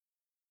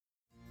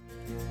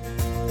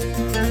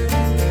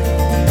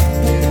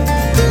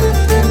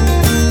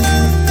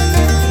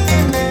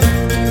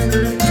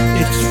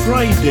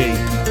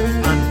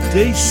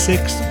day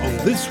 6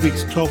 of this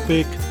week's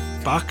topic,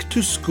 Back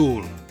to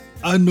School,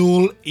 yn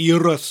ôl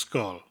i'r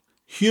ysgol,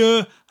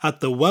 here at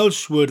the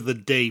Welsh Word of the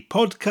Day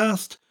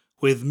podcast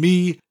with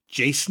me,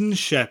 Jason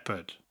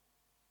Shepherd.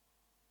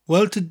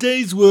 Well,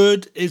 today's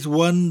word is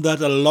one that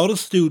a lot of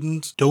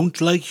students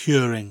don't like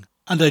hearing,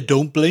 and I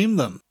don't blame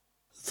them.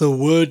 The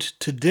word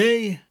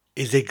today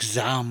is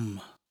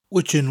exam,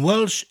 which in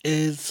Welsh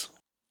is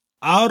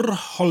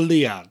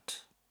arholiad.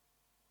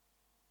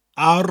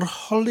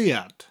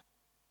 Arholiad.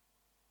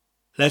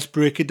 Let's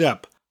break it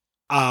up.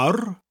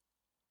 Ar,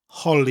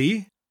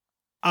 holi,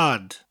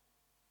 ad.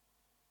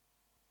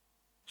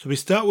 So we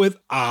start with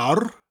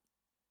ar,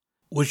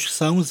 which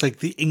sounds like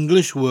the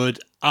English word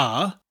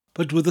a,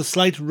 but with a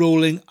slight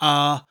rolling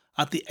r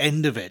at the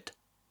end of it.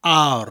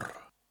 Ar,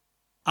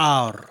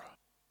 ar.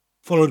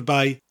 Followed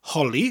by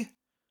holi,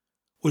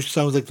 which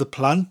sounds like the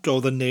plant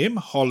or the name,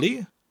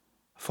 holly.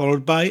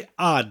 Followed by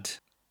ad.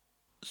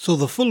 So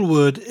the full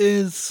word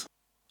is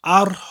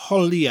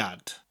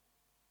arholiad.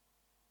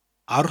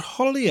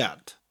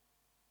 Arholiad.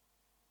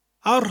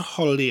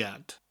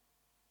 Arholiad.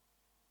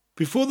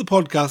 Before the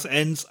podcast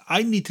ends,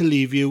 I need to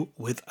leave you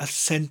with a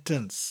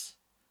sentence.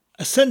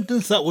 A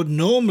sentence that would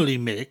normally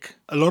make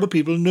a lot of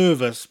people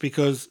nervous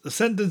because the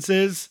sentence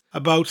is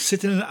about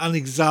sitting an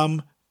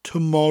exam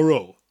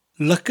tomorrow.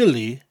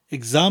 Luckily,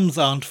 exams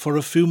aren't for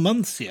a few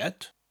months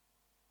yet.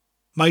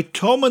 Mae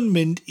Tom yn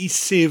mynd I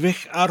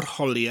sefyll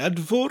arholiad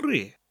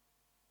fory.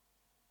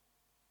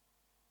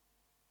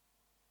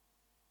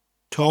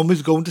 Tom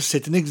is going to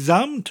sit an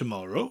exam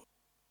tomorrow.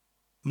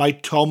 Mae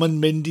Tom yn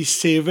mynd I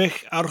sefyll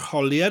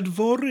arholiad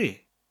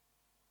fory.